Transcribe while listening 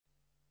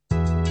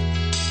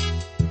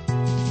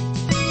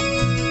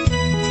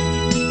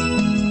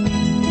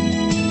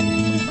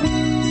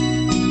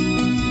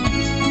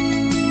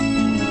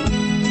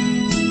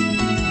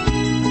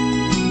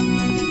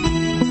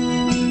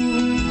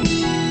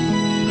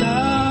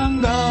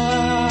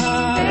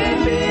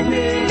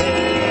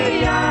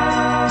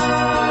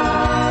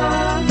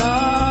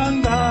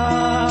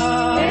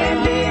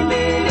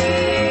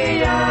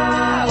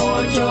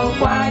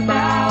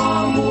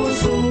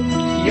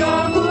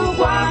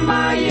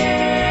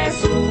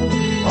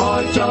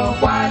ocho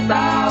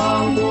kwata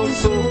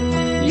ongusu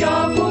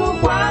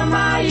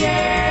yokukwama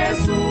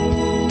Yesu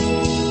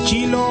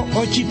chilo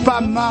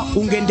ochipama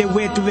ungende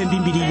wetu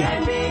vembimbilia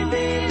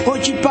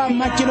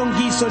ochipama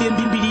chilongiso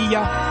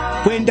lyembimbilia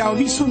kwenda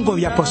obisungo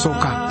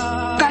byaposoka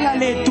kala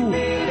letu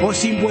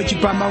osimbu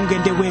ochipama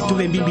ungende wetu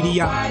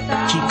vembimbilia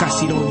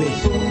chikasirobe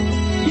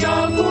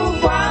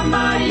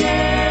yokukwama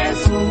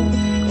Yesu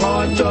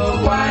ocho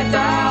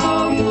kwata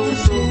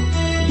ongusu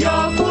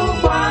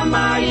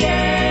yokukwama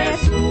Yesu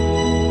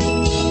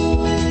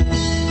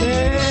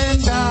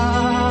enda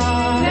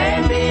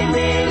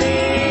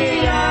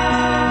lembibilia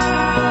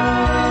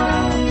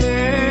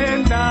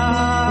enda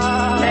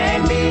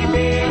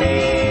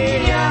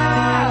lembibilia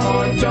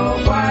ocho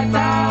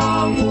kwata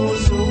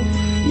ongusu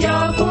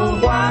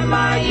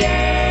yokukwama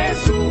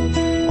Yesu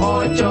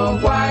ocho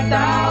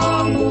kwata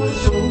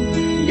ongusu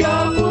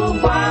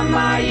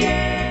yokukwama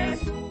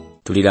Yesu.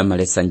 Tulira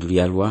malesa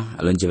njulialwa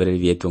alonjevereri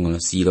vyetu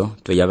ngonosiro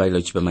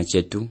toyabalilo chipama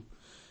chetu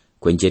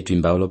kwenjetu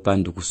imbaulo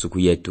pandu kusuku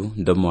yetu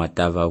ndomo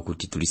atava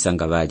okuti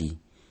tulisanga bali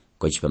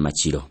kwa chipama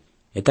chilo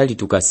etali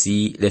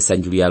tukasi lesa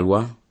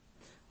njulialwa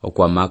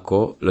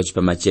okwamako lo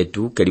chipama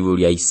chetu kelibu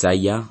lya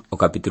Isaya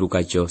okapitulu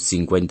kacho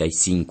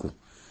 55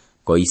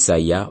 ko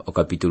Isaya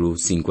okapitulu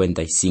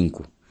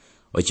 55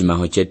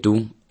 ochimaho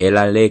chetu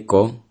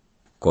elaleko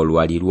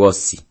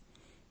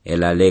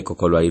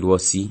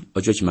kolwalirwosi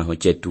ocho chimaho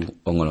chetu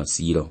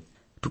ongonosiro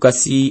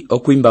tukasi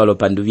okuimba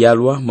olopandu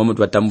byalwa momo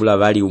twatambula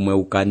bali umwe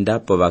ukanda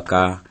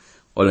povaka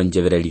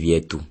olonjevereli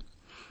vyetu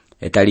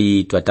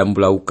etali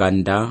twatambula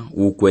ukanda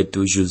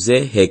ukwetu Jose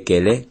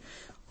Hekele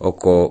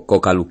oko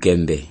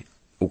kokalukembe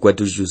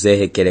ukwetu Jose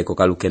Hekele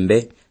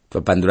kokalukembe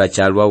twapandula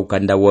chalwa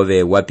ukanda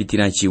wove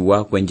wapitina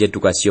chiwa kwenje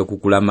tukasio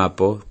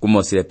kukulamapo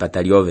kumosile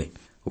pataliove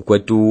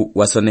ukwetu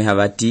wasone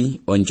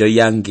habati onjo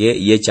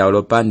yange yecha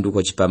olopandu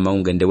ko chipama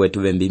ungende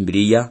wetu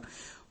vembimbilia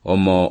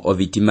omo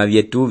ovitima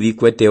vyetu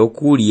vikwete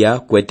okulia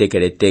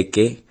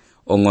kwetekeleteke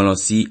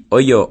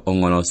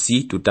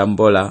ongonosi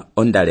tutambola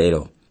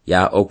ondalero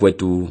ya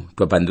okwetu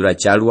twapandula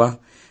chalwa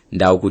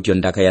nda okuti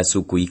ondaka ya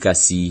suku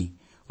ikasi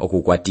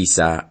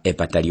okukwatisa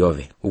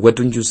epataliove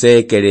ukwetu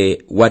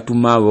njusekele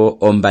watumavo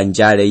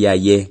ombanjale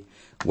yaye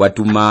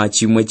watuma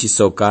chimwe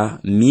chisoka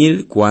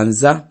 1000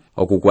 kwanza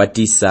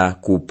okukwatisa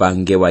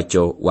kupange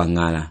wacho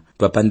wangala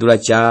twapandula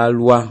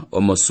chalwa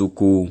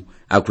omosuku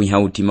akwiha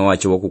utima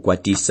wacho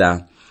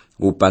wokukwatisa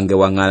upange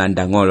wangala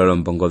ndangolo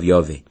lombongo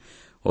vyove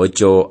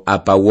ocho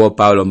apa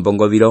wopa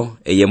olombongo vilo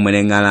eye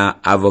mwene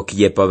ngala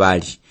avokiyepo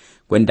bali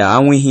kwenda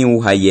amwihi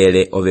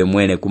uhayele ove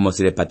mwene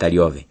kumosile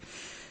pataliove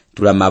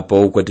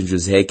tulamapo ukwetu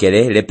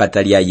njuzehekele le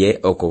pataliaye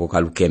oko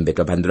kalukembe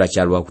twapandula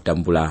chalwa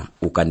kutambula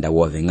ukanda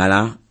wove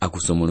ngala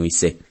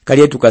akusumunuise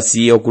kali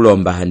tukasi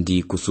okulomba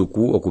handi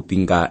kusuku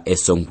okupinga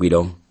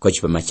esongwilo ko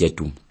chipama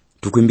chetu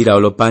tukwimbira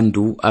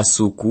olopandu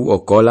asuku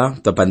okola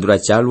twapandula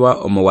chalwa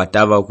omo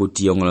watava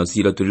okuti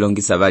ongonosiro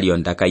tulilongisa bali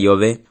ondaka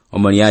yove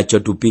omo yacho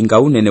tupinga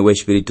unene we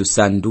Espiritu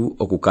Santu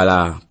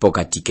okukala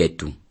pokati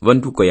ketu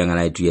vonduko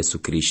yangala yetu Yesu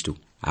Kristu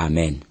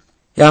amen.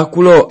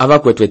 Yakulo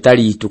abakwetu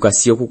etali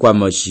tukasi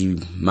okukwama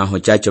chimaho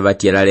chacho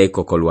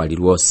batielaleko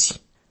kolwalirwosi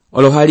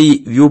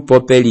olohali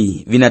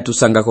vyupopeli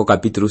vinatusangako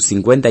kapitulu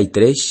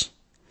 53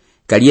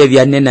 kaliye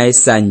vyanena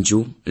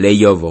esanju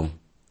leyovo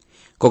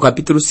ko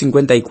kapitulu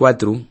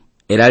 54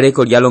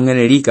 elaleko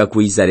lyalongenelika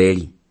ku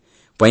Israeli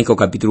pwaiko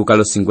kapitulu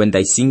kalo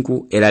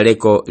 55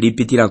 elaleko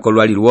lipitira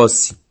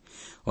kolwalirwosi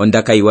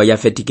ondaka iwa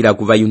yafetikira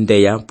kuva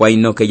Yundeya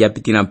pwainoke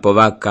yapitira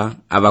povaka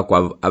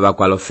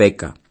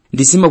abakwalofeka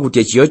ndisimo kuti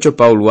echiyocho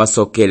Paulo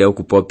wasokele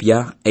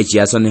okupopya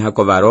echiasone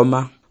hako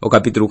varoma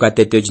okapitulu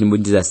katete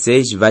ochinimbundiza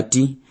 6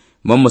 vati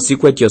momo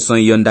sikwe tioson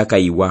yondaka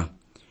iwa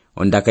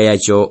ondaka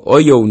yacho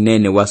oyo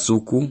unene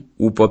wasuku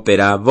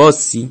upopera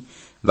vosi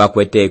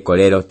vakwete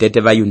ekolero tete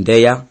va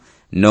Yundeya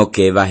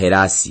noke va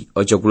Herasi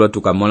ocho kulo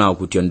tukamona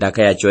okuti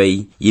ondaka yacho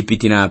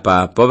yipitina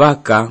pa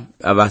povaka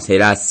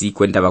Herasi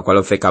kwenda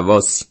vakwalofeka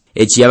vosi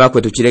echi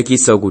yabakwetu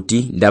chilekisa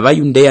okuti ndava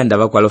Yundeya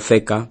ndava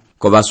kwalofeka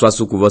ko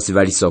baswasuku vosi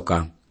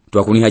valisoka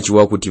twakuniha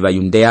chiwa kuti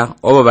vayundeya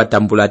obo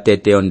batambula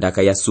tete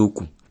ondaka ya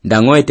suku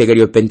ndango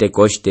etegelyo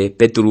Pentekoste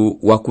Petru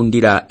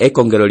wakundira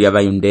ekongero lya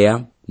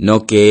vayundeya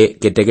noke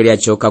ketegelya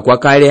choka kwa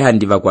kale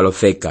handiva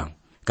kwalofeka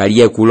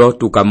kaliye kulo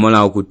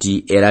tukamona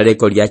okuti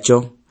elaleko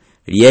lyacho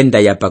lienda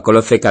ya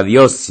pakolofeka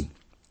vyosi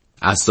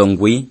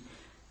asongwi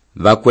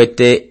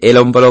vakwete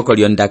elomboloko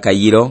lyondaka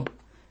yiro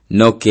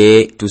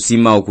noke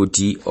tusima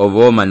okuti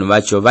obo manu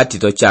bacho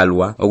batito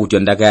chalwa okuti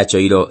ondaka yacho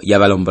yiro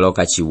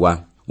yabalomboloka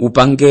chiwa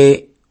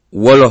upange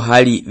wolo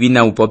hali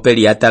vina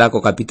upopeli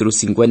atalako kapitulu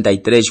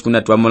 53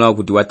 kuna tuamona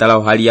okuti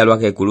watala hali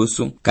yalwake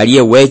kulusu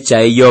kaliye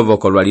wecha eyovo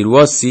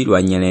kolwalirwosi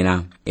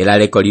lwanyenena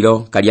elaleko lilo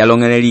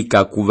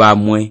kalialongenelika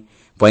kuvamwe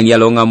pwani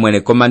yalonga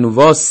mwene komanu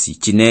vosi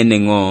chinene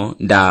ngo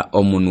nda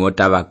omunu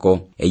otavako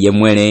eye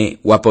mwene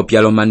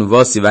wapopyalo manu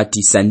vosi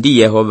vatisa ndi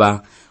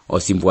Yehova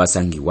osimbu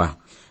wasangiwa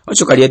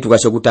ocho kalietu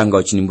kashokutanga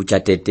ochinimbu cha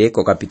tete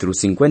ko kapitulu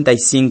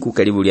 55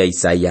 kalibu lya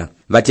Isaya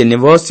vatene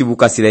vosi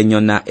bukasile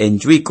nyona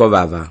enjuiko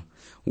bava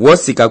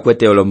wosi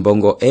kakwete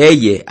olombongo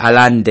eye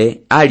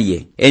alande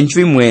alye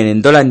enjwi mwene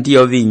ndola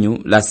ndiyo vinyu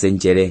la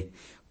senjere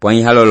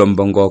pwani halo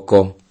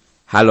lombongoko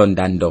halo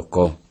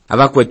ndandoko.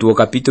 Abakwetu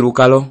kapitulu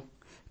kalo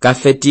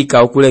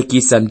kafetika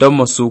okulekisa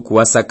ndomo suku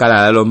wasakala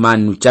lalo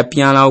manu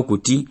chapyala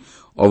okuti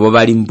obo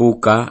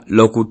balimbuka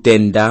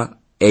lokutenda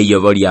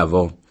eyobo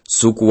lyavo.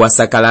 Suku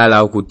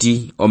wasakalala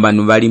okuti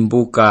omanu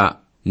balimbuka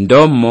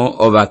ndomo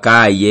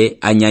obakaye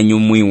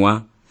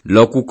anyanyumwiwa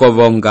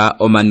lokukovonga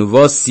omanu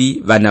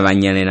vosi vana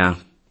banyelela.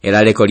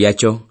 Elaleko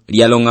lyacho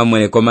lyalonga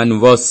mweleko omanu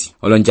vosi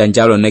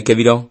olonjanjalo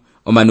nekebilo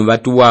omanu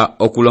batuwa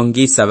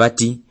okulongisa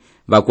bati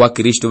bakwa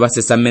Kristu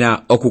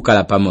basesamela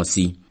okukala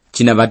pamosi.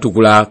 China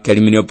batukula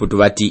kelimini oputu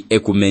bati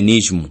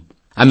ekumenismu.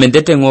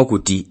 Amendete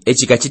ngokuti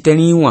echika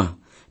chiteniwa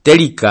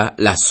telika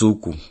la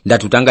suku.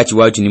 Ndatutanga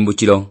chiwao chinimbu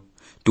chilo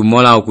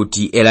tumola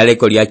okuti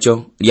elaleko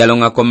lyacho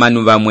lyalonga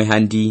komanu bamwe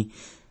handi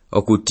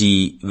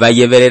okuti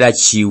vayevelela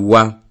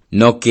chiwa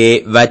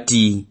noke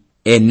vati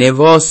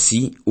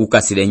enevosi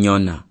ukasile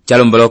nyona.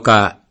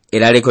 Chalomboloka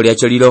elaleko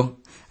lyacho lilo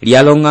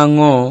lyalonga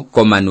ngo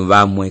komanu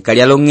bamwe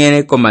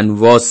kalyalongele komanu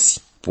vosi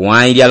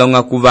pwai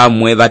lyalonga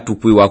kubamwe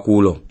batukwiwa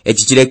kulo.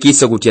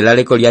 Echichilekiso kuti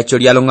elaleko lyacho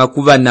lyalonga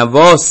kuba na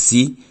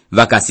vosi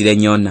vakasile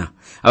nyona.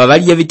 Aba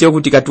baliye bite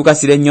okuti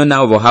katukasile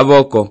nyona obo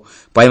haboko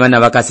pwai bana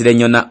bakasile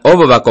nyona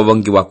obo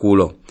bakobongiwa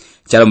kulo.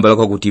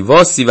 Chalomboloko kuti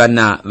vosi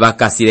bana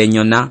bakasile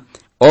nyona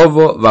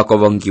obo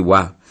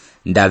bakobongiwa.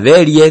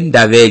 Ndavelye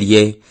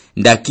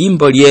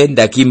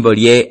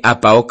ndakimbolye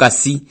apa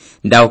okasi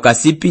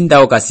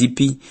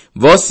ndaokasipi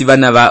vosi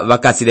bana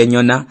bakasile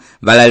nyona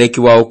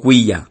balalekiwa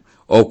okwiya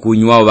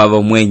okunywa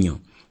obabo mwenyo.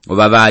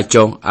 Obaba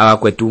acho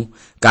abakwetu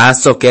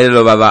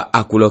kasokelelo baba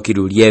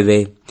akulokilu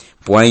lieve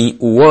pwai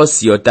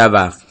uwosi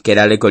otaba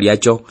kelaleko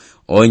lyacho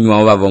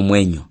onywa obabo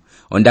mwenyo.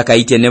 Ondaka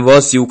itene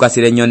vosi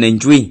ukasile nyona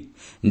njwi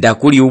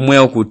ndakuli umwe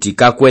okuti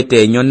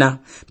kakwete nyona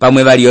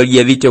pamwe bali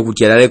olye bite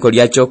okuti elaleko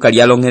lyacho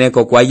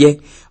kalyalongeleko kwaye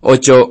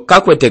ocho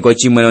kakweteko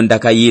chimwe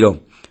ondaka yiro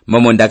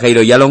momo ndaka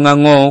yiro yalonga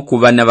ngo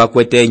kubana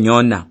bakwete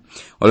nyona.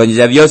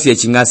 Olonjeza byosi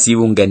echingasi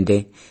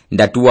bungende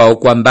ndatuwa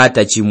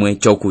okwambata chimwe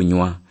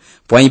chokunywa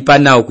pwai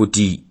pana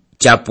okuti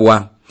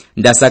chapwa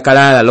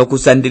ndasakalala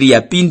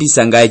lokusandiria pindi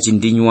sangaye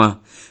chindinywa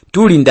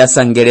tuli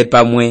ndasangele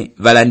pamwe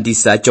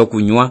valandisa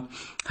chokunywa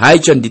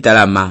haicho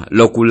nditalama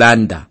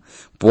lokulanda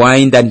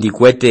pwai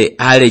ndandikwete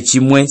ale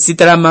chimwe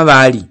sitalama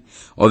bali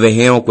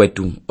oveheo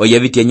kwetu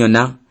oyevitye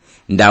nyona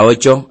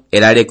ndaocho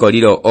elaleko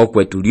lilo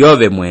okwetu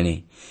lyove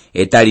mwene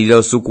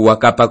etalilo suku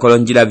wakapa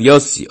kolonjila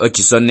byosi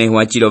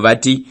ochisonehwa chilo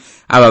bati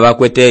aba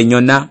bakwete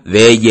nyona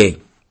veye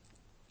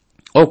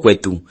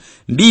okwetu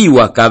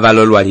mbiwa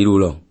kavalo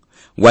lwalilulo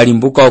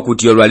walimbuka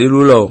okuti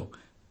olwalilulo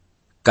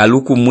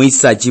kaluku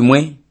mwisa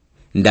chimwe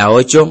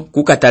ndaocho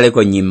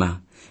kukataleko nyima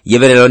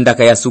yevelelo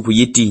ndaka ya suku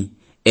yiti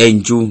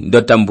enju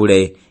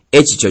ndotambule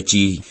echicho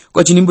chili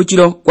kochinimbu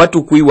chilo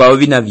kwatukwiwa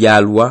ovina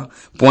vyalwa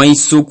pwai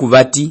suku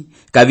bati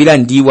kabila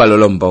ndiwa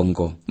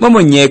lolombongo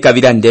momo nye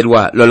kabila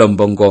ndelwa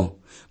lolombongo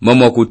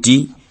momo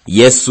kuti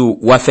Yesu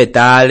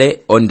wafetale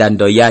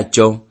ondando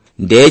yacho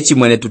ndechi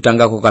mwene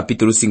tutangako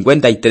kapitulu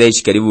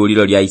 53 karibu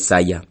lilo lya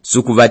Isaya.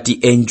 Suku bati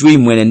enjui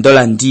mwene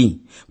ndola ndi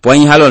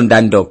pwai halo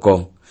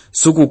ndandoko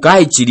suku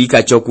kai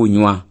chilika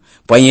chokunywa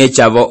pwai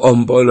echavo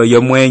ombolo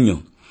yomwenyo.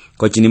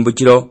 Kochinimbu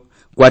chilo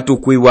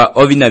kwatukwiwa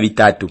ovina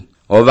vitatu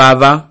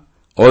obaba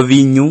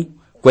ovinyu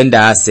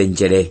kwenda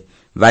asenjere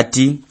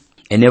bati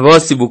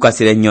enevosi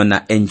bukasile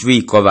nyona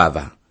enjui ko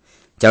baba.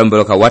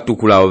 Chalomboloka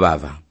watukula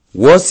obaba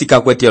wosi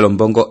kakwete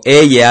lombongo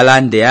eye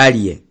alande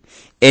alye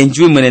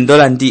enjui mwene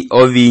ndola ndi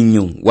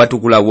ovinyu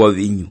watukula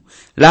wovinyu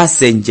la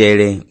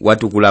senjere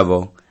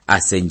watukulavo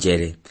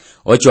asenjere.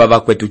 Ocho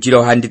abakwetu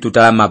chilo handi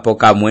tutalama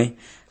pokamwe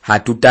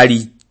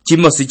hatutali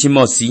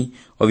chimosi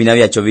ovina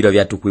byacho biro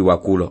byatukwiwa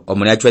kulo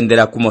omuli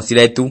achwendera kumosi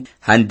letu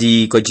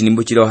handi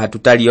kochinimbu chilo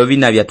hatutali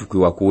ovina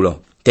byatukwiwa kulo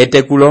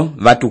tete kulo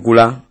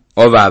vatukula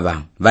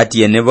obaba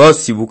bati ene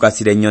vosi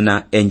bukasile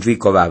nyona enjui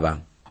ko baba.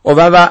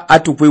 Obaba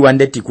atukwiwa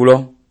ndeti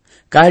kulo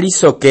kali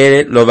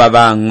sokele lo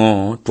baba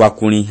ngo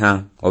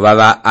twakuliha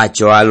obaba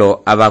acho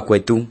alo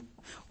abakwetu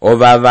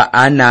obaba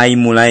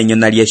anaimula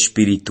enyona lye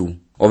espiritu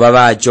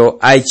obaba acho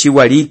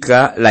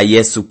aichiwalika la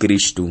Yesu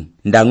Kristu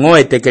ndango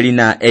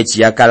etekelina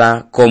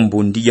echiyakala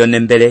kombundi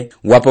yonembele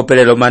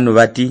wapopelelo manu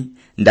bati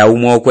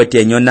ndaumwe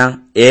okwete enyona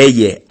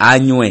eye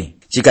anywe.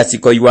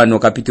 Chikasiko Yohano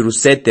kapitulu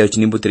 7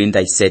 ochinimbu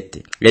 37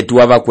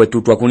 letu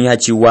abakwetu twakuliha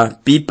chiwa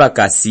pipa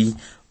kasi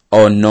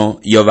ono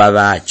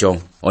yobaba acho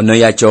ono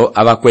yacho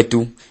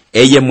abakwetu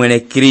eye mwene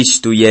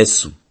Kristu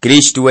Yesu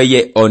Kristu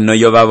eye ono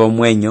yobaba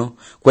mwenyo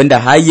kwenda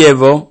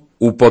hayevo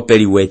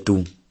upopeli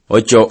wetu.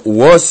 Ocho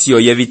uosi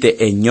oyevite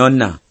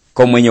enyona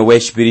komwenyo we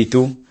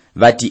espiritu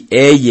bati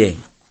eye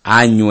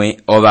anywe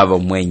obaba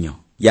mwenyo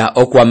ya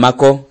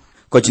okwamako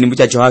kochinimbu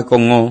chacho hako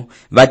ngo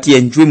bati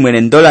enjui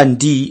mwene ndola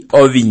ndi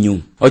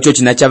ovinyu. Ocho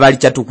chinachabali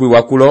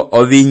chatukwiwa kulo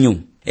ovinyu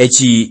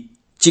echi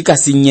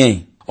chikasinye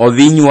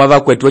ovinyu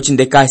wabakwetu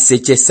ochindeka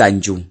seche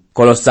sanju.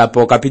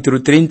 Kolosapo kapitulu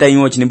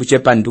 31 chinimbu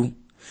chepandu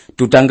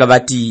tutanga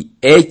bati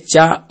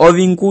echa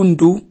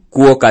ovingundu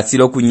kuo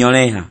kasilo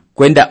kunyoleha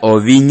kwenda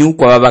ovinyu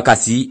kwa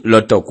babakasi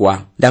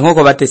lotokwa.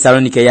 Ndangoko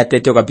Batesalonike ya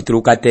tete kapitulu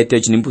 3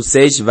 chinimbu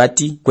 6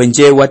 vati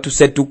kwenje watu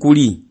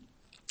setukuli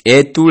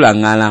etu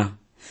langala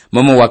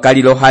momo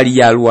wakali lo hali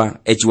yalwa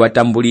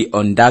echiwatambuli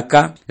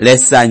ondaka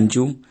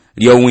lesanju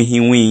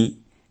lyowihiwi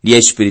lye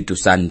Espiritu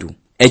Santu.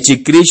 Echi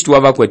Kristu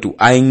waba kwetu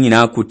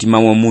aingina kutima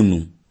wa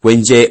munu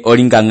kwenje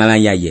olingangala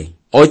yaye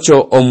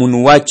ocho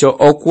omunu wacho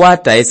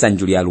okwata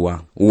esanju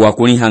lyalwa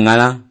uwakuni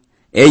hangala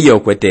eyo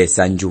kwete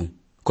esanju.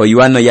 Ko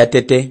Yohano ya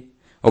tete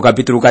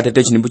okapitulu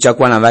 3 chinimbu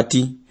chakwana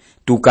vati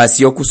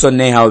tukasi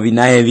okusoneha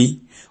ovinaevi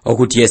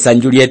okuti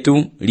esanju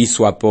lyetu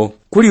liswapo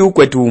kuli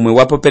ukwetu umwe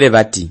wapopele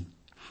vati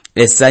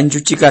esanju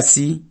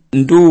chikasi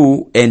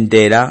ndu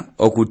endera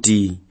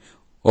okuti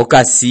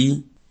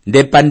okasi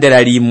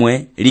ndepandela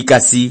limwe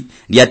likasi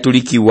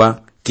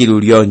lyatulikiwa kilu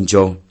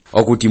lyonjo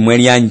okuti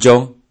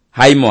mwelyanjo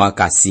haimo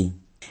akasi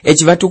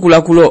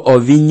echivatukulo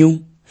ovinyu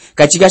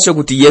kachikasho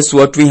kuti Yesu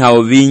otwiha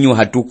ovinyu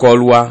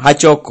hatukolwa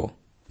hachoko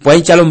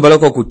pwaichalo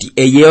kuti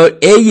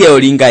eye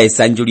olinga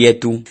esanju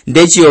lyetu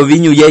ndechi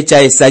ovinyu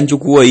yecha esanju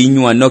kuwo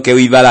inywa noke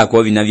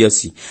wivalako vina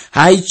vyosi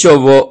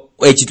haichovo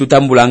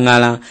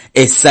echitutambulangala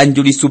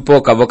esanju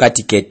lisupoka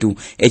vokati ketu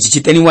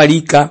echichiteni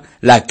walika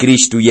la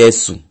Kristu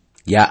Yesu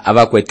ya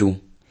abakwetu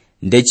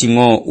ndechi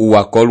ngo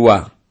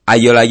uwakolwa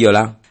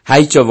ayola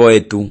haichovo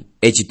etu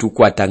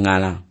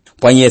echitukwatangala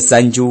pwanye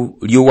esanju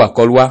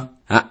liuwakolwa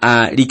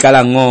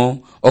likala ngo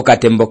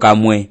okatembo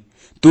kamwe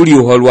tuli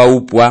uholwa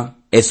upwa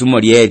esumo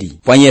lyeli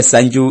pwanye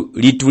esanju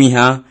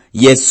litwiha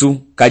Yesu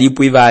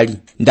kalipu ivali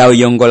ndao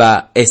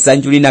yongola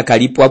esanju lina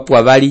kalipu apu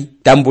avali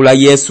tambula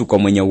Yesu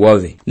komwenye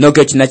wove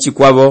noke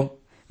chinachikwavo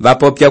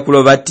vapopya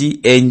kulo vati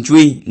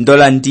enjwi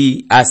ndola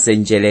ndi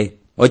asenjele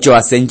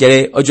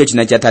ocho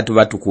chinachatatu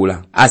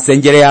vatukula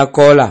asenjele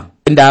akola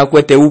nda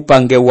akwete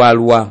upange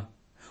walwa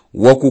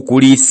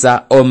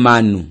wokukulisa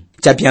omanu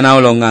chapyana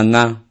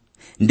olonganga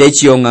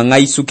ndechi onganga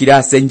isukira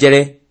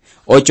asenjele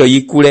ocho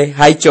yikule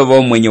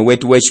haichovo mwenye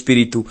wetu we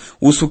Espiritu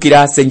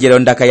usukira asenjele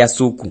ondaka ya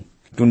suku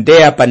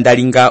tundea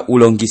pandalinga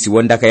ulongisi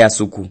wondaka ya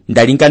suku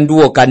ndalinga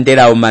nduo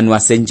kandela omanu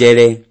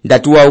asenjele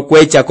ndatuwa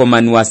ukwecha ko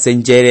manu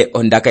asenjele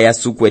ondaka ya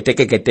suku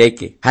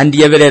etekeketeke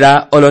handi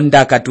yevelela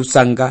olondaka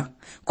tusanga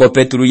ko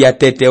Petru ya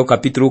tete o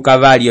kapitulu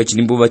kavali o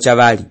chilimbuvo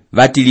chavali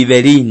vati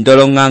liveli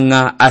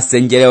ndolonganga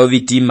asenjele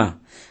ovitima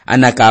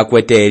anaka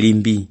akwete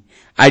elimbi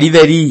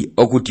aliveli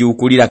okuti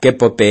ukulila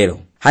kepopelo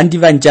handi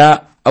vanja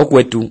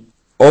okwetu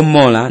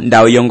omola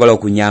ndao yongolo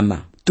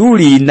kunyama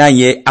tuli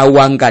naye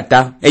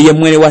awangata eye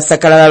mwele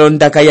wasakalala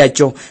londaka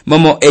yacho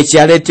momo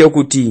echialete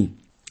okuti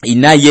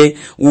inaye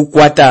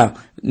ukwata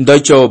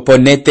ndocho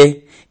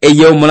ponete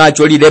eye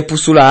omolacho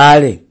lilepusula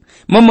ale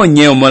momo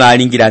nye omola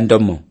alingira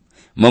ndomo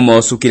momo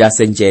osukila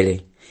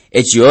senjele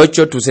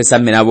echiocho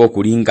tusesamena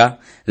bokulinga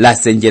la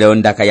senjele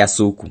ondaka ya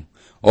suku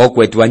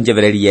okwetu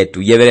wanjeveleli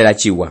yetu yevelela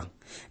chiwa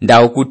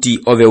ndao kuti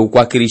ove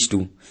ukwa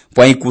Kristu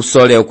pwai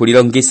kusole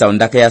okulilongisa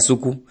ondaka ya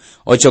suku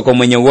ochoko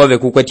mwenye wove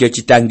kukwetyo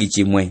chitangi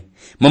chimwe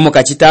momo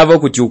kachitavo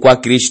kuti ukwa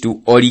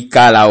Kristu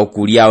olikala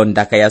okulia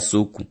ondaka ya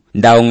suku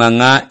ndao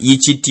nganga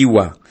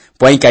yichitiwa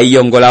pwai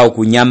kaiyongola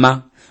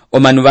okunyama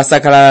omanu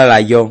basakalala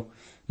layo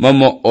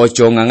momo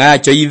ocho nganga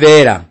yacho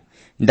yivera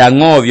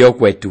ndangovyo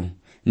kwetu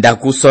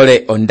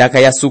ndakusole ondaka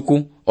ya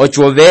suku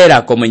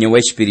ochovera ko mwenye we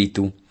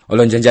Espiritu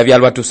olonjanja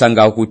vyalwa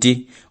tusanga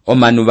okuti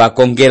omanu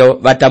bakongero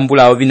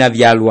batambula ovina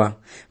vyalwa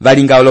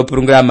valinga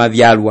olopurungama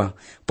vyalwa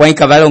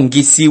pwaika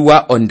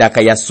valongisiwa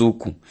ondaka ya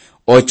suku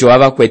ocho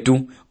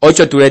abakwetu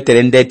ocho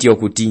tuletere ndeti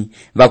okuti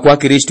vakwa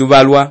Kristu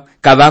valwa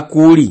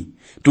kavakuli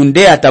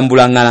tunde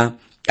atambulangala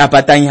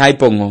apatanyi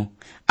haipongo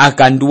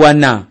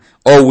akanduana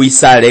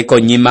owisale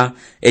konyima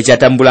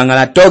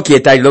echatambulangala toki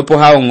etali lopo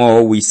haongo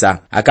owisa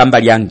akamba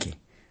lyange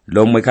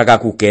lomwe kaka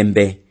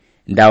kukembe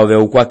ndaove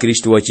ukwa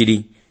Kristu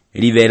ochili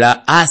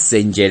livela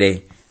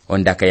asenjele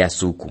ondaka ya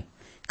suku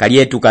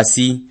kalietu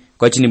kasi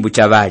kochinimbu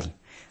chavali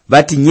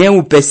vati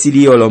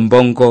nyeupesili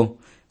olombongo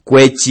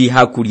kwechi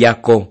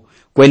hakulyako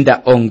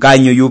kwenda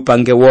onganyo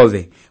yupange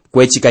wove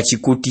kwechi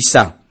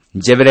kachikutisa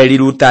njevele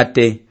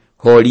lilutate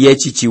holie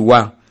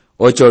chichiwa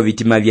ocho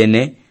vitima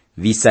vyene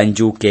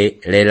visanjuke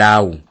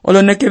lelau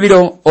oloneke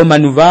vilo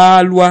omanu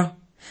valwa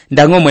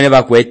ndango mwene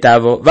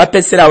vakwetavo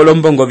vapesela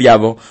olombongo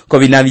vyavo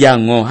kovina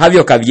vyango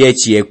havyo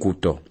kavyechi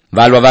ekuto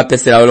valwa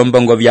vapesela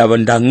olombongo vyavo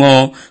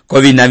ndango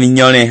kovina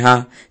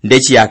vinyoleha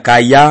ndechi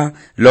akaya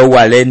lo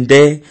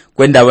walende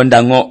kwenda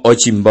ndango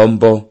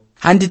ochimbombo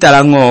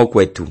handitalango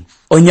kwetu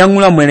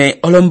onyangula mwene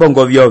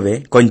olombongo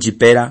vyove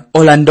konjipera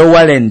olando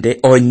walende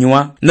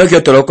onywa nokyo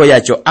toloko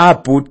yacho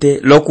apute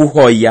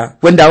lokuhoya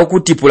kwenda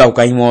okutipula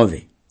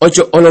ukaimove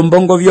ocho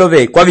olombongo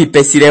vyove kwa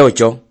vipesile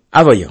ocho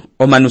avoyo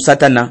omanu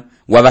satana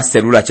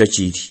wabaselula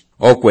chochili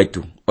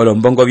okwetu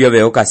olombongo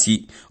vyove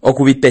okasi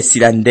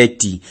okubipesila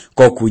ndeti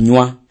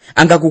kokunywa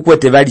anga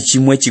kukwete vali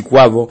chimwe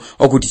chikwavo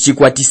okuti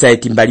chikwatisa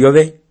etimba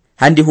lyove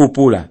handi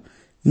hupula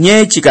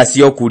nye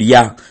chikasi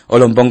okulya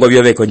olombongo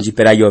vyove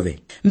konjipera yove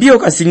mbio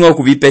kasingo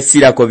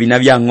okubipesila ko vina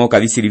vyango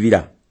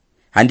kabisilivila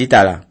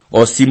handitala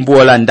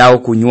osimbuola ndao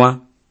kunywa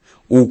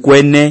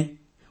ukwene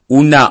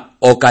una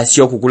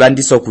okasio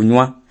kukulandiso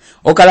kunywa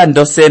okala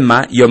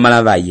ndosema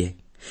yomalavaye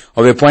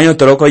obepwanyo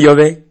toloko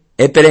yobe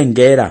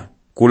eperengera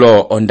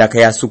kulo ondaka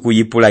ya suku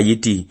yipula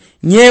yiti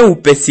nye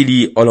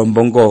upesili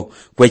olombongo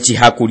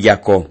kwechihaku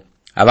lyako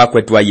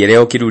abakwetu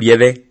ayereo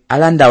kiruliebe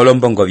alanda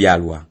olombongo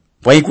byalwa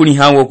pwaikuni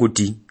hawo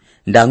kuti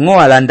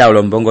ndango alanda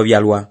olombongo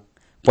byalwa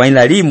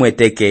pwaila limwe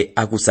teke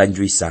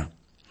akusanjuisa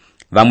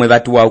vamwe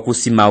batu wa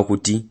okusima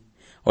okuti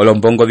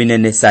olombongo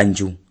binene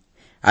sanju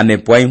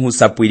amepwaihu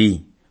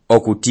sapwiri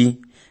okuti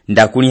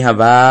ndakuni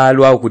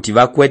habalwa okuti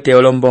bakwete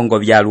olombongo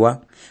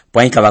byalwa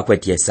pwaika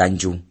bakwete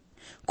sanju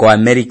ko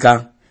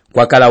Amerika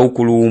kwakala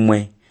ukulu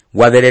umwe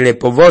waberele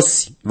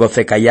povosi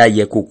vofeka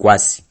yaye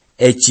kukwasi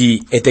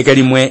echi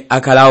etekelimwe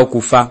akala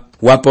okufa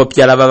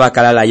wapopya laba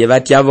bakalala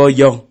yebati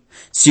aboyo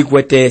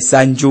sikwete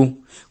sanju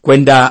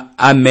kwenda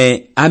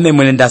ame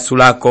mwenenda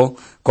sulako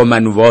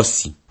komanu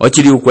vosi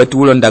ochili ukwetu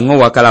ulondango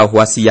wakala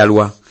huasi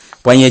yalwa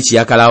pwanyechi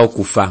yakala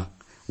okufa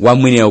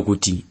wamwine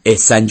okuti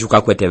esanju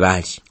kakwete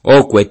bali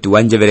okwetu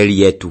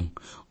wanjevereli yetu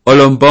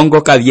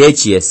olombongo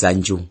kabyechi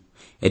esanju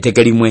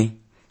etekelimwe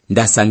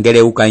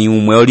ndasangere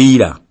ukanyumwe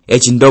olira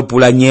echi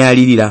ndopula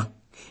nyalilira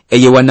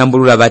eye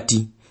wanambulula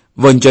bati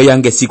vonjo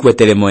yange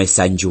sikwetelemo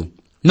esanju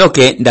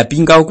noke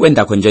ndapinga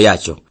okwenda konjo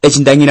yacho echi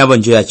ndanyina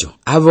vonjo yacho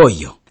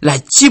avoyo la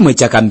chimwe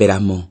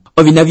chakamberamo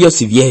obina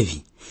byosi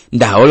byevi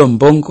ndaho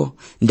olombongo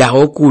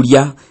ndaho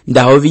kulya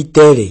ndaho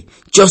vitere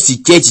chosi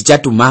chechi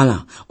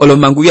chatumala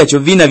olomangu byacho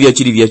vina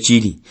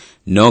byochili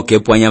noke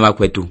pwanyama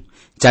kwetu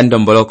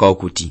chandomboloka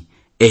okuti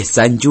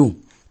esanju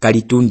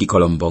kalitundi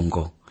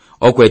kolombongo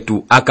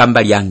okwetu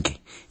akamba lyange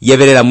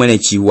yeverera mwene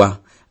chiwa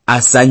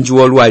asanju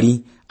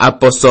olwali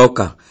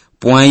aposoka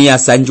pwanya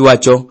asanju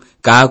wacho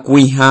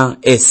kakuiha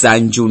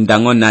esanju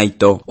ndango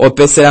naito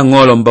opesera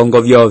ngolo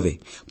mbongo byove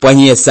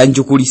pwanyi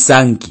esanju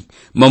kulisangi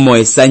momo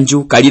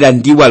esanju kalira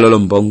ndiwa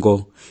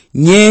lolombongo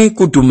nye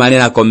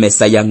kutumanela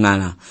komesa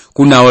yangala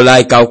kuna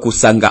olaika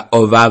okusanga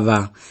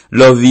ovava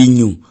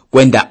lovinyu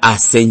kwenda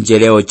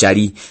asenjeleo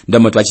chali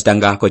ndomo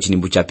twachitangako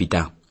chinimbu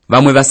chapita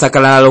vamwe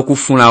vasakala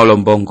lokufuna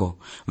olombongo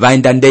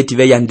vaenda ndeti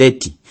veya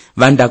ndeti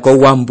vandako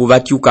wambu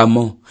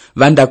vatyukamo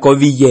vandako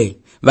viye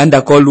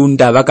vandako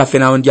lunda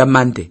vakafena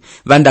ondiamante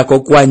vandako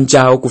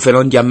kwanja okufena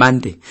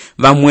ondiamante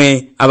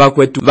vamwe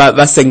abakwetu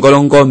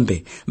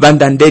vasengolongombe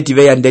vanda ndeti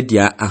veya ndeti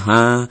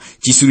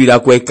chisulira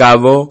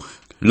kwekavo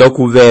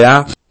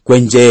lokuvera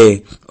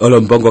kwenje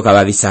olombongo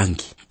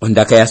kababisangi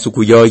ondaka ya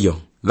suku yoyo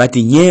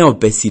vati nyeo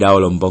pesira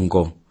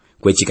olombongo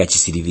kwechika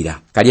chisilivira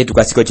kalye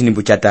tukasiko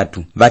chinimbu cha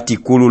 3 vati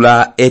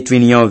kulula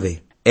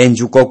etwiniove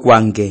enjuko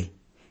kwange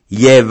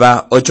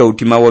yeva ocho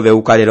utima wove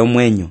ukalero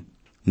mwenyo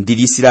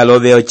ndilisira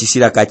love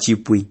ochisira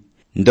kachipwi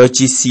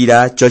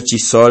ndochisira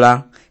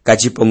chochisola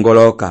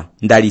kachipongoloka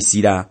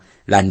ndalisira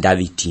la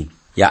Ndaviti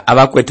ya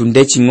abakwetu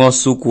ndechi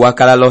ngosu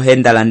kuwakala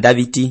lohenda la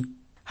Ndaviti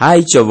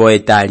haichovo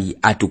etali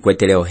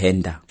atukwetele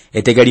ohenda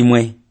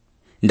etekelimwe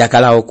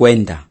ndakala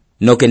okwenda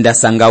noke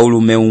ndasanga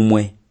ulume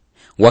umwe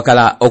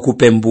wakala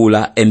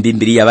okupembula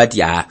embimbiria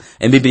bati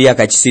embimbiria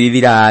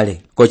kachisilivira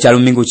ale kocha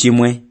lumingu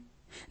chimwe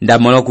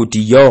ndamolo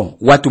kuti yo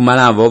watu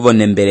malavo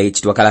vonembele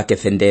chitwakala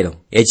kefendero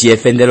echi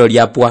efendero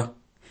lyapwa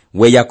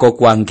weyako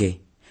kwange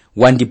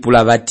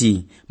wandipula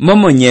bati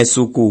momo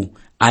nyesuku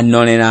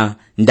anonena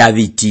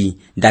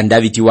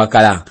Ndaviti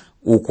wakala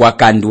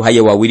ukwakandu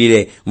haye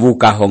wawilile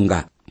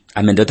vukahonga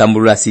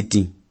amendotambulula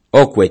siti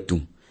okwetu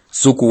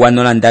suku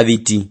wanola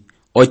Ndaviti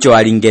ocho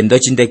alingendo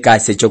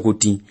chindekase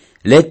chokuti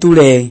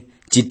letule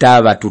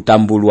chitava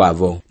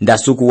tutambulwavo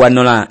ndasuku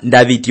wanola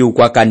Ndaviti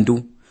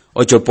ukwakandu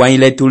ocho pwani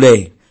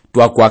letule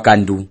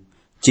twakwakandu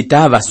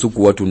chitava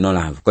suku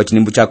wotunolavo ko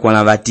chinimbu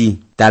chakwala bati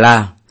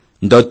tala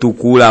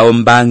ndotukula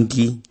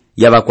ombangi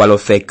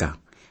yabakwalofeka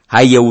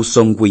haye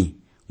usongwi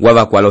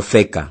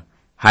wabakwalofeka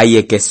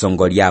haye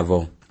kesongo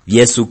lyavo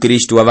Yesu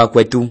Kristu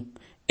wabakwetu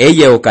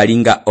eye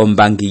okalinga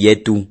ombangi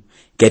yetu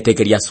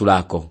ketekelia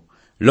sulako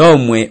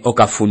lomwe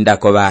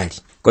okafundako bali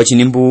ko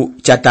chinimbu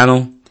cha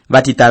 5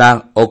 bati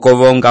tala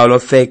okovonga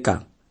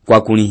olofeka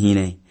kwa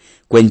kulihine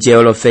kwenje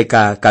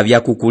olofeka kavya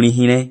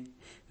kukulihine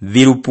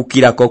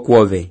virupukira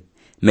kokwove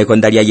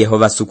mekondalia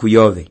Yehova suku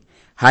yove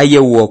haye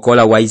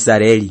uokola wa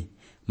Israeli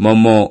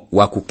momo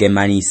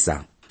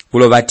wakukemanisa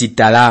kulo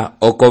batitala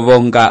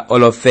okovonga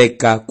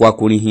olofeka kwa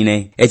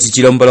kulihine echi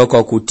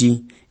chilomboloko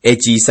kuti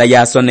echi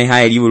Isaya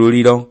soneha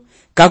eliululilo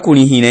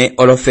kakulihine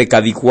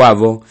olofeka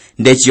vikuavo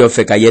ndechi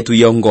ofeka yetu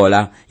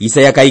yongola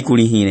Isaya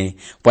kaikulihine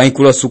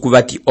pwaikulo suku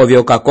bati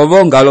ovyoka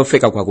kovonga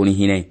olofeka kwa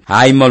kulihine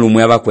haimo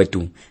lumwe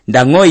abakwetu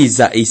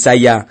ndangoiza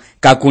Isaya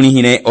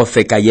kakulihine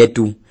ofeka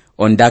yetu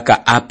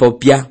ondaka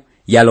apopya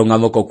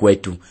yalongamoko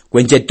kwetu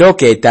kwenje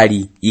toke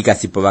etali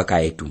ikasipo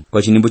baka etu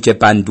ko chinimbu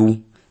chepandu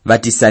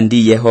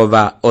vatisandi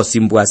Yehova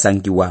osimbua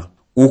sangiwa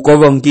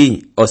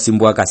ukovongi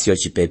osimbua kasio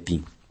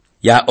chipepi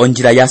ya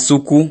onjira ya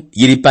suku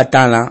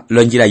yilipatala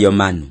lonjira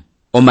yomanu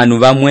omanu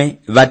bamwe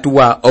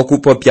vatuwa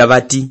okupopya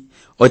bati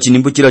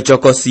ochinimbu chilo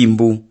choko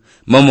simbu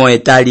momo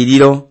etali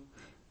lilo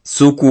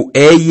suku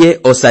eye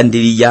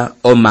osandiliya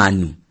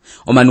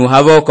omanu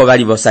havoko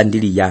bali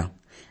bosandiliya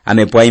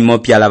amepwa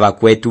imopya lava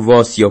kwetu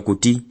vosi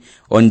okuti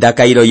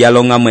ondaka ilo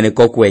yalonga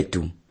mweneko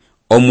kwetu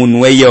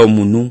omunu eye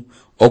omunu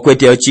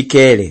okwete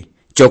ochikele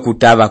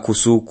chokutaba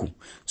kusuku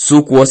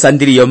suku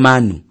osandiriyo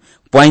manu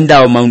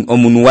pwainda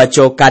omunu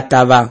wacho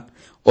kataba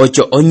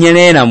ocho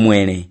onyelera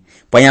mwene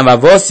pwanyamba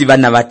vosi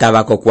bana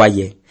batabako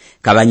kwaye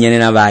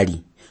kabanyelera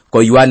bali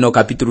ko Yohano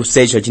capítulo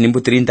 6 chinimbu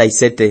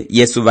 37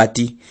 Yesu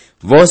bati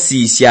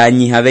vosi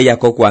isyanyi habe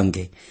yako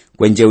kwange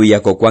kwenje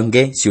uyako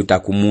kwange si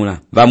utakumula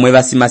bamwe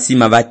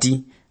basimasima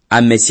bati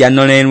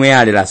amesianolenwe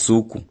alela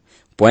suku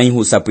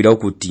pwainhusapwira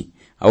okuti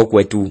au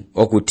kwetu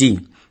okuti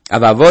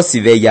aba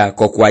vosi beya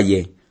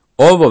kokwaye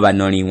obo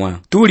banoliwa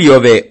tuli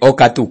obe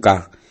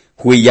okatuka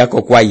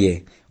huiyako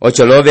kwaye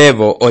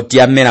ocholobevo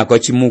otiamera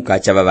kochimuka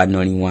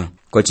chababanoliwa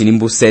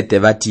kochinimbu 7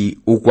 bati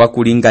ukwa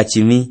kulinga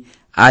chimi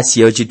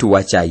asye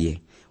ochituwa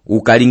chaye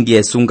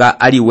ukalingie sunga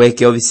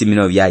aliweke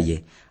obisimino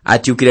byaye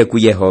atiukile ku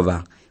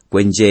Yehova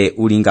kwenje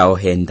ulinga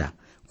ohenda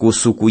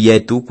kusuku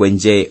yetu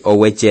kwenje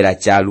owechera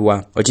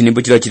chalwa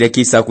ochinimbu chilo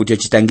chilekisa kuti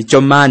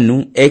ochitangicho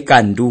manu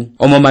ekandu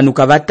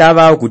omomanuka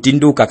bataba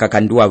okutinduka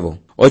kakanduavo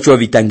ocho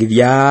bitangi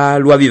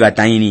byalwa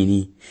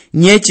bibatainini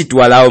nyechi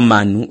twalao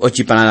manu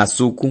ochipana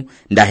suku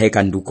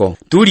ndahekanduko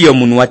tuli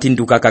omunu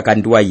watinduka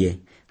kakanduaye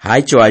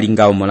haicho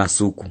alinga omola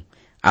suku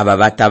aba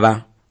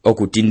bataba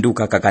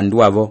okutinduka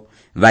kakanduavo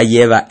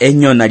bayeba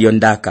enyona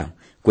lyondaka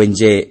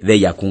kwenje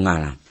beya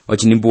kungala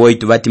ochinimbu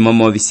oitu bati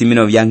momo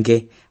bisimino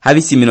byange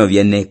habisimino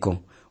byeneko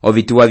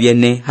obituwa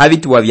byene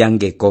habituwa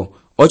byangeko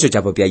ocho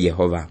chapopya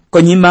Yehova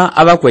konyima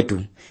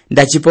abakwetu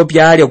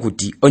ndachipopya alyo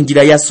kuti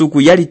onjira ya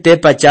suku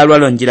yalitepa chalwa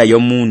lonjira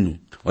yomunu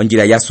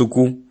onjira ya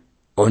suku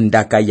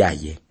ondaka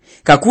yaye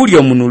kakuli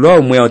omunu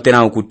lomwe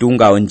otena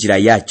okutunga onjira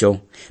yacho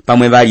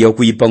pamwe bali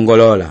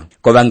okuyipongolola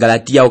ko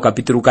Galatia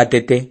capítulo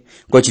 4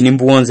 ko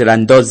chinimbu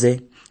 11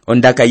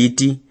 ondaka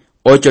yiti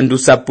ocho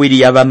ndusapwiri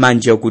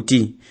yabamanje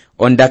okuti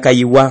ondaka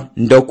yiwa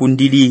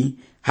ndokundili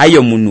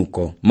hayo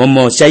munuko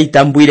momo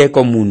shaitambwire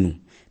ko munu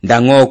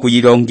ndango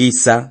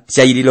kuyilongisa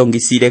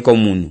shayilongisire ko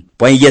munu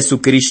pwa Yesu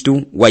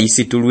Kristu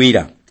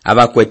wayisitulwira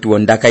abakwetu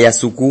ondaka ya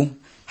suku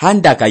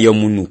handaka yo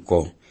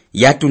munuko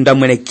yatunda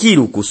mwene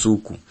kilu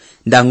kusuku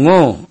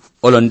ndango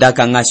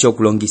olondaka ngasho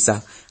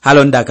kulongisa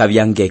halondaka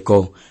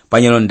byangeko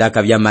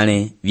panyolondaka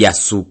byamane bya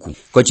suku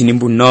ko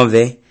chinimbu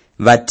 9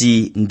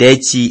 vati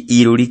ndechi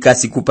ilulika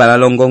sikupala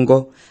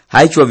longongo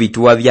haicho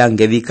vituwa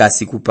byange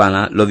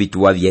vikasikupala lo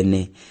vituwa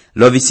byene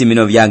lo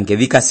bisimino byange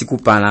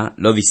vikasikupala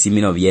lo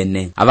bisimino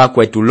byene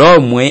abakwetu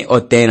lomwe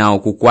otena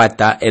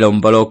okukwata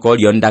elomboloko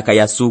lyondaka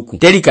ya suku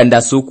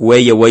telikanda suku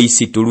weye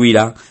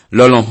woisitulwira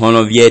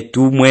lolonhono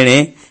byetu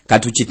mwene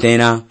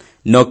katuchitena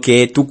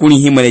noke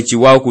tukulihimwele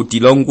chiwao kuti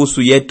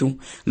longusu yetu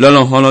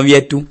lolonhono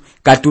byetu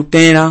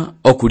katutena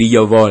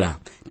okuliyovola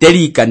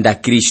telikanda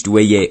Kristu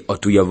weye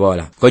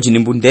otuyovola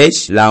kochinimbu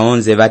ndechi la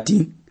 11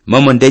 bati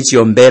momo ndechi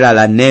ombela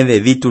la neve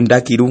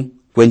vitundakiru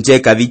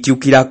kwenjeka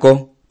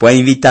vitiukirako pwa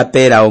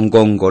invitapera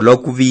ongongo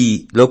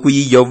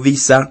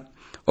lokuyiyovisa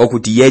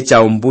okuti yecha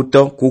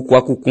ombuto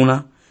kukwa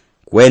kukuna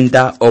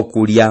kwenda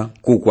okulya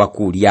kukwa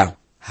kulya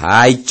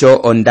haicho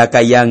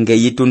ondaka yange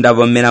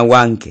yitundavomera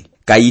wange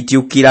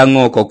kayitiukira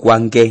ng'oko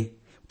kwange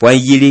pwa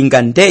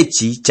yilinga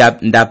ndechi cha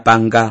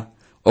ndapanga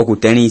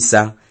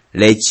okutenisa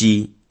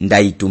lechi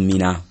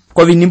ndaitumina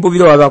ko binimbu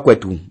bilo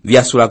abakwetu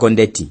byasulako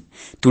ndeti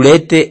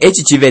tulete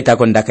echi chiveta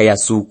kondaka ya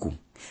suku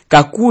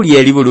kakuli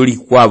elibululi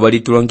kwabo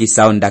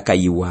litulongisa ondaka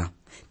yiwa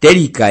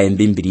telika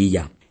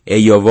embimbiliya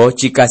eyobo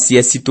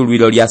chikasiye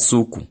situlwilo lya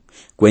suku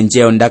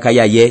kwenje ondaka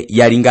yaye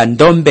yalinga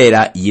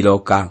ndombera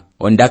yiloka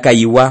ondaka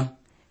yiwa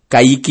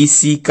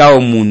kayikisika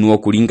omunu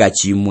okulinga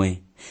chimwe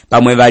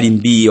pamwe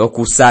balimbi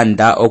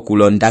okusanda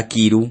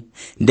okulondakiru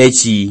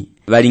ndechi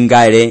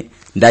balingale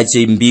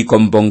ndache mbiko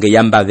mbonge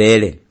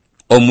yambabele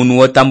omunu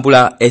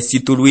otambula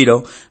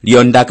esitulwilo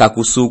lyondaka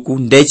kusuku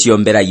ndechi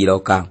ombera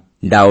yiloka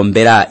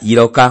ndaombera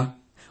yiloka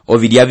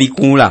obilya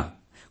bikula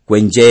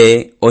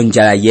kwenje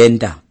onjala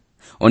yenda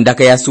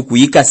ondaka ya suku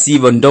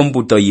yikasibo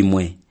ndombuto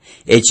yimwe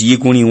echi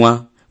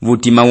yikuliwa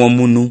vutima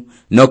womunu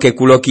noke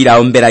kulokira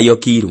ombera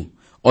yokiru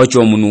ocho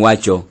omunu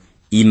wacho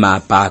ima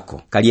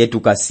apako kalietu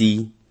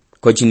kasi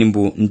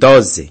kochinimbu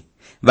 12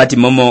 vati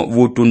momo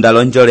vutunda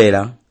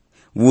lonjolera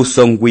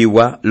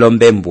vusongwiwa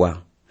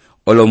lombembwa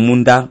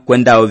olomunda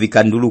kwenda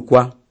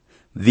ovikandulukwa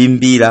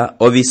vimbira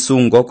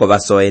ovisungo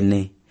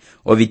kovasoene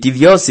oviti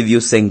vyosi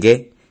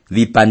vyusenge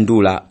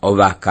vipandula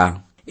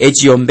ovaka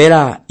echi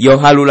ombera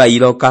yohalula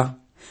iloka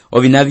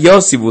ovina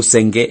vyosi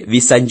vusenge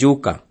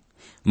visanjuka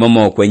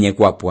momo kwenye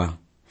kwapwa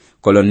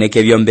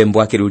koloneke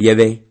vyombembwa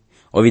kirulieve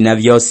ovina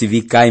vyosi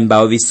vikaimba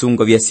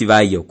ovisungo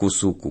vyesivayo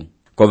kusuku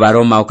ko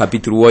Baroma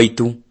capítulo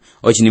 8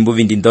 ochinimbu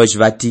 22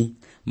 vati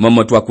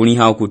momo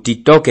twakuliha okuti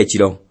toke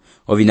chilo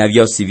ovina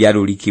vyosi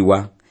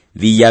vyalulikiwa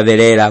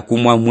viyavelera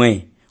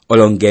kumwamwe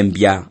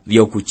olongembya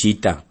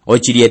vyokuchita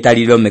ochilieta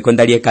lilo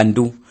mekonda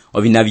lyekandu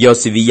ovina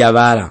vyosi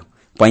viyabala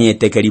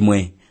pwanyeteke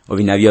limwe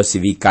ovina vyosi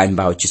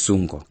vikaimba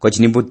ochisungo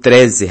kochinimbu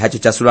 13 hacho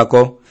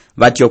chasulako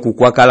vati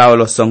okukwakala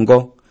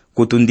olosongo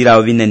kutundira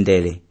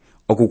ovinendele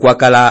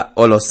okukwakala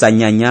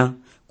olosanyanya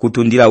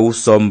kutundira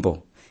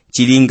usombo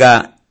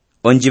chilinga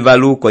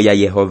onjivaluko ya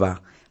Yehova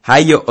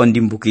hayo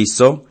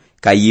ondimbukiso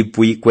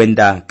kayipwi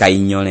kwenda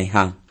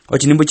kayinyoleha.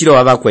 Ochinimbu chilo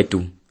waba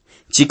kwetu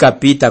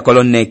chikapita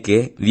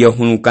koloneke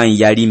vyohunuka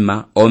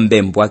nyalima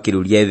ombembwa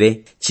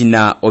kilulyeve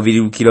china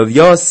ovilukilo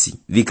vyosi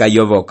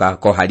vikayovoka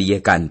kohali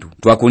ekandu.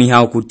 Twakuniha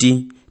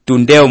okuti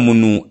tundeo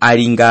munu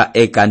alinga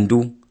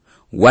ekandu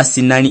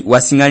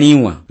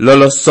wasingaliwa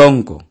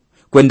lolosongo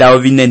kwenda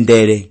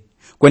ovinendele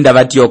kwenda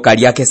vatioka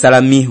lyake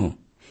salamiho.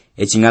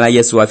 Echingala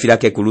Yesu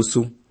wafilake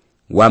kulusu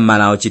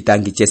wamala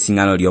ochitangi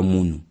chesingalo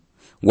lyomunu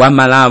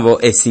wamalavo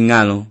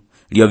esingalo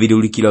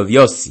lyovilulikilo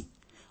vyosi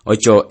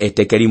ocho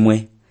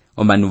etekelimwe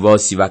omanu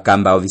vosi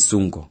vakamba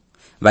ovisungo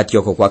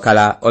vatioko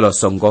kwakala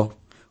olosongo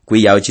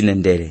kwiya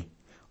ochinendele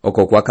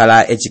oko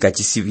kwakala echika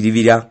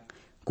chisivilivila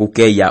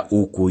kukeya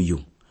ukuyu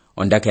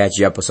ondaka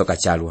yacho yaposoka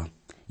chalwa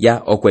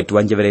ya okwetu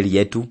wanjeveleli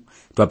yetu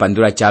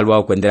twapandula chalwa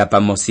okwendela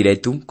pamosi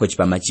letu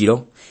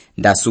kochipamachilo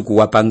ndasuku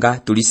wapanga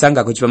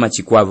tulisanga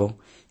kochipamachikwavo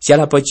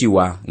shalapo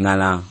chiwa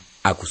ngala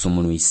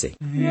akusumunuise.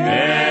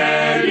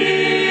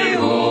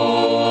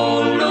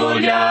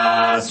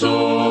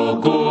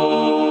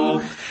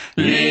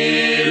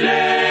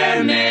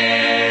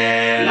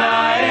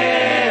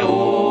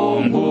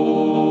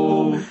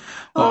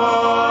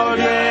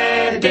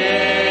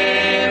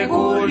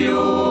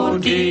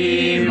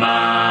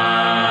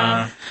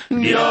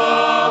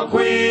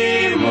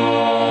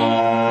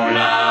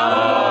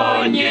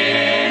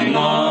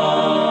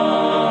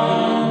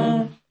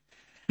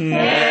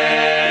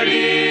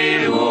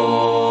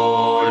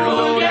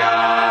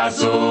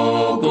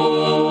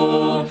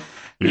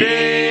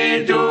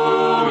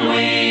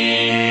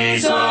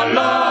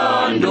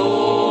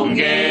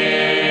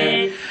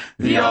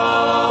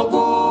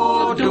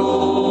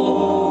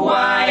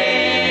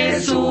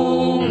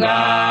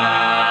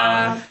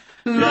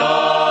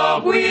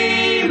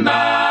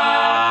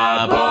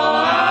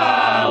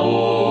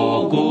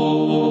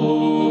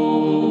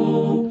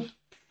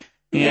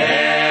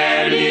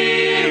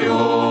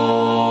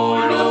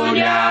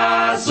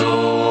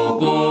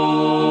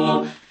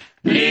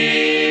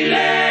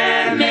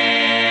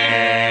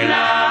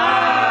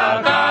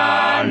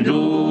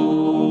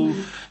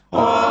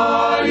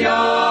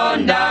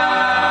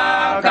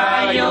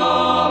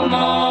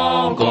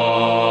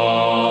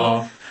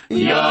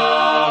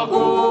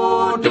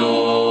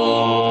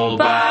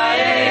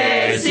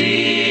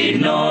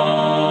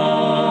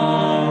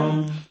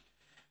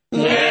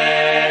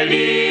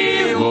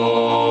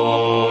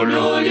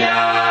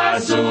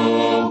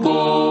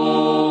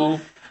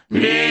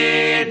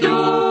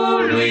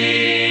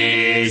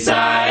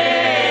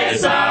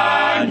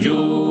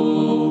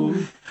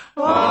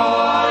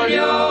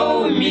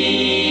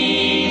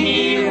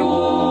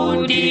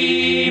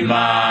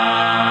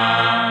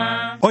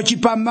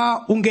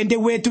 Ochipama ungende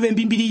wetu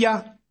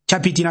vembimbilia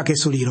chapitina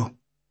kesuliro.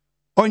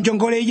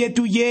 Onjongole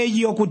yetu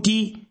yeyi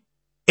okuti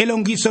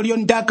elongiso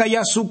lyondaka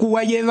ya suku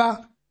wa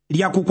yeva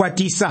lya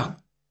kukwatisa.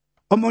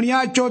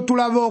 Omoniacho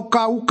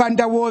tulavoka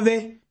ukanda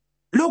wove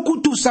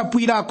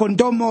lokutusapwila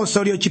kondomo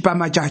solio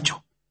chipama chacho.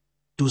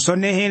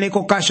 Tusonehele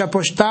ko kasha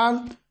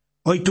postal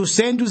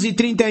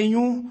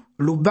 831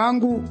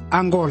 Lubangu,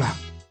 Angola.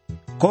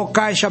 Ko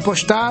kasha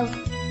postal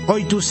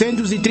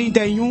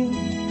 831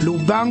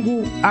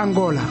 Lubangu,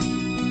 Angola.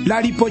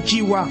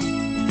 Lalipochiwa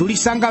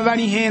tulisanga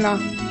vani hela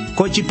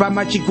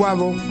kochipama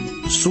chikwavo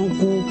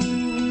suku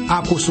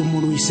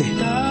akusumunuise.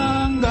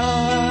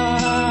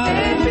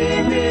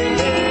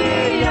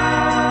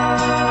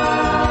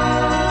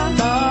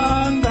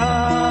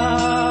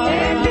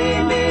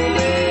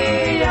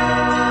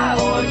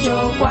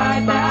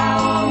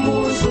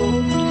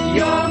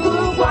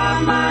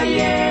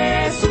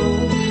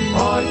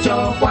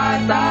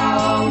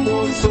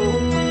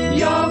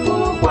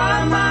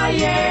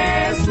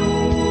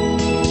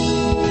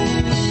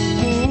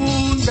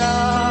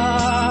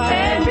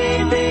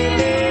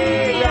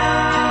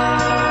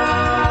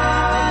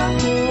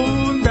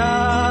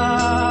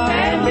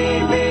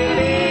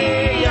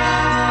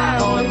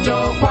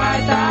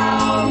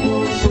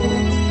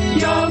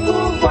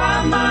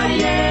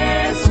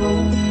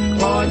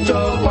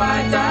 Ocho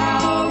kwata